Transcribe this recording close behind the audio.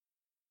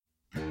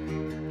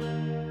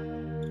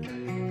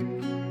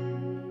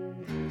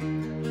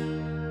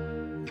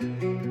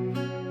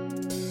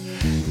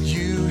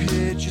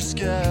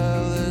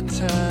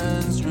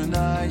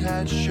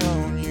had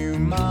shown you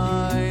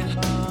mine.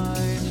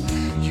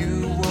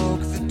 You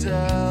woke the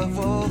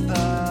devil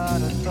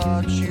that I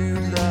thought you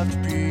left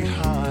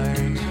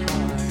behind.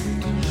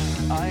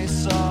 I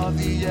saw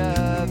the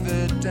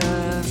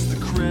evidence, the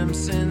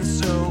crimson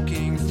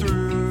soaking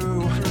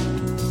through.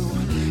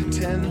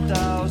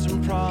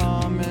 10,000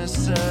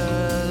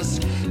 promises,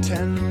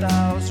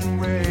 10,000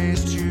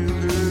 ways to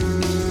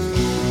lose.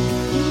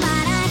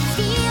 But I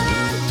feel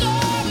I'm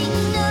getting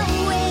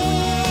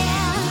nowhere,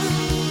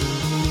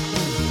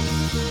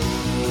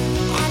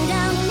 and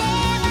I'll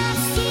never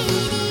see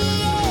the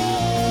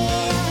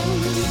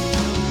end.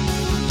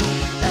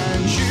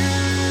 And you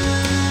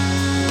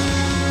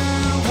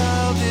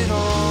held it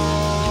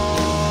all,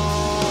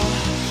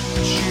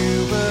 but you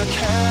were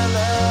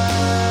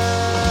careless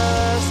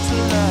to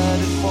let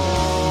it fall.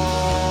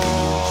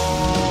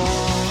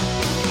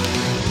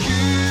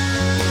 You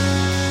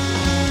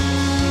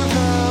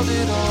held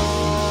it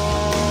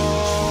all,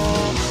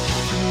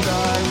 and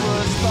I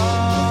was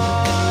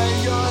by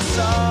your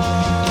side,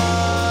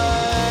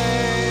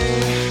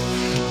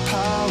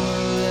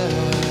 powerless.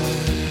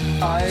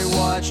 I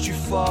watched you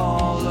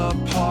fall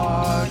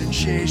apart and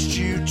chased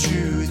you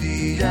to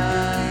the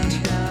end.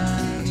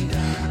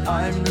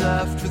 I'm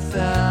left with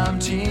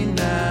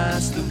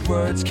emptiness the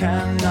words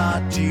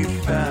cannot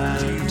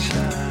defend.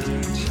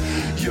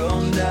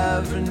 You'll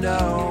never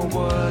know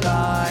what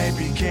I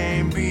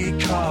became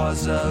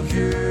because of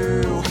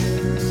you.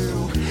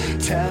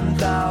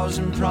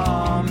 10,000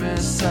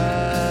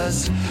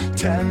 promises,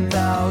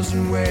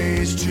 10,000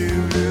 ways to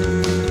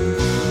lose.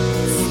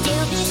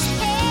 Still this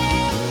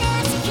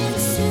madness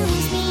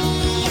consumes me,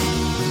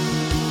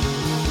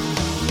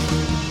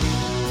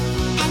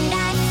 and I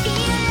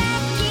feel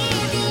like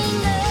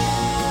giving up.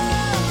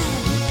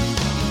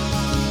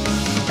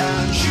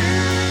 And you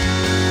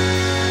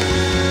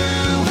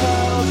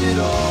held it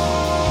all,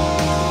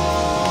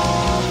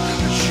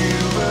 but you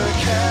were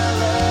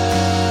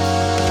careless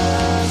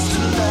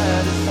to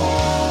let it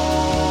fall.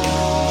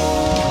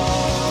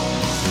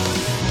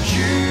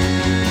 You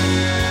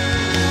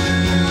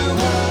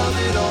held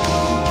it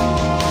all,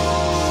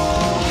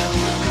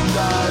 and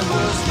I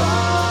was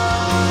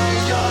by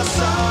your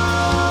side,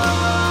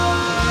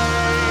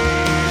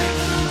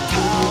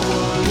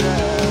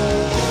 powerless.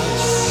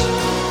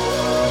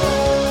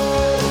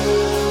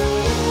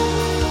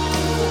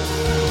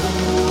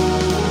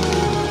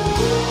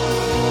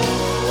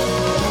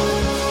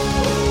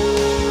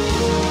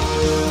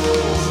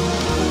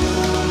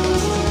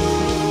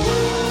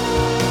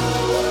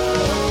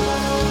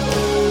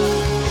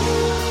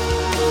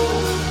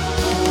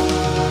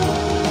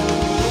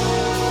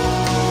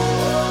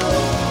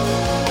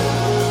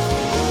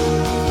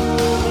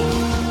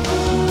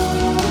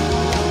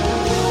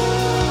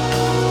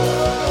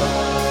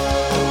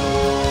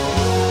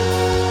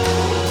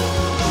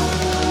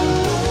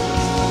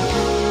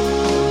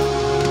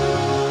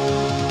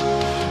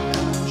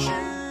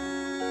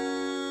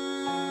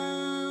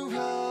 You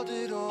held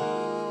it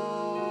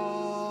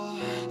all,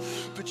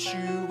 but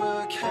you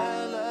were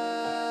careless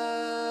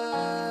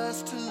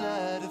to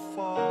let it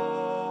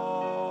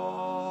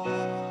fall.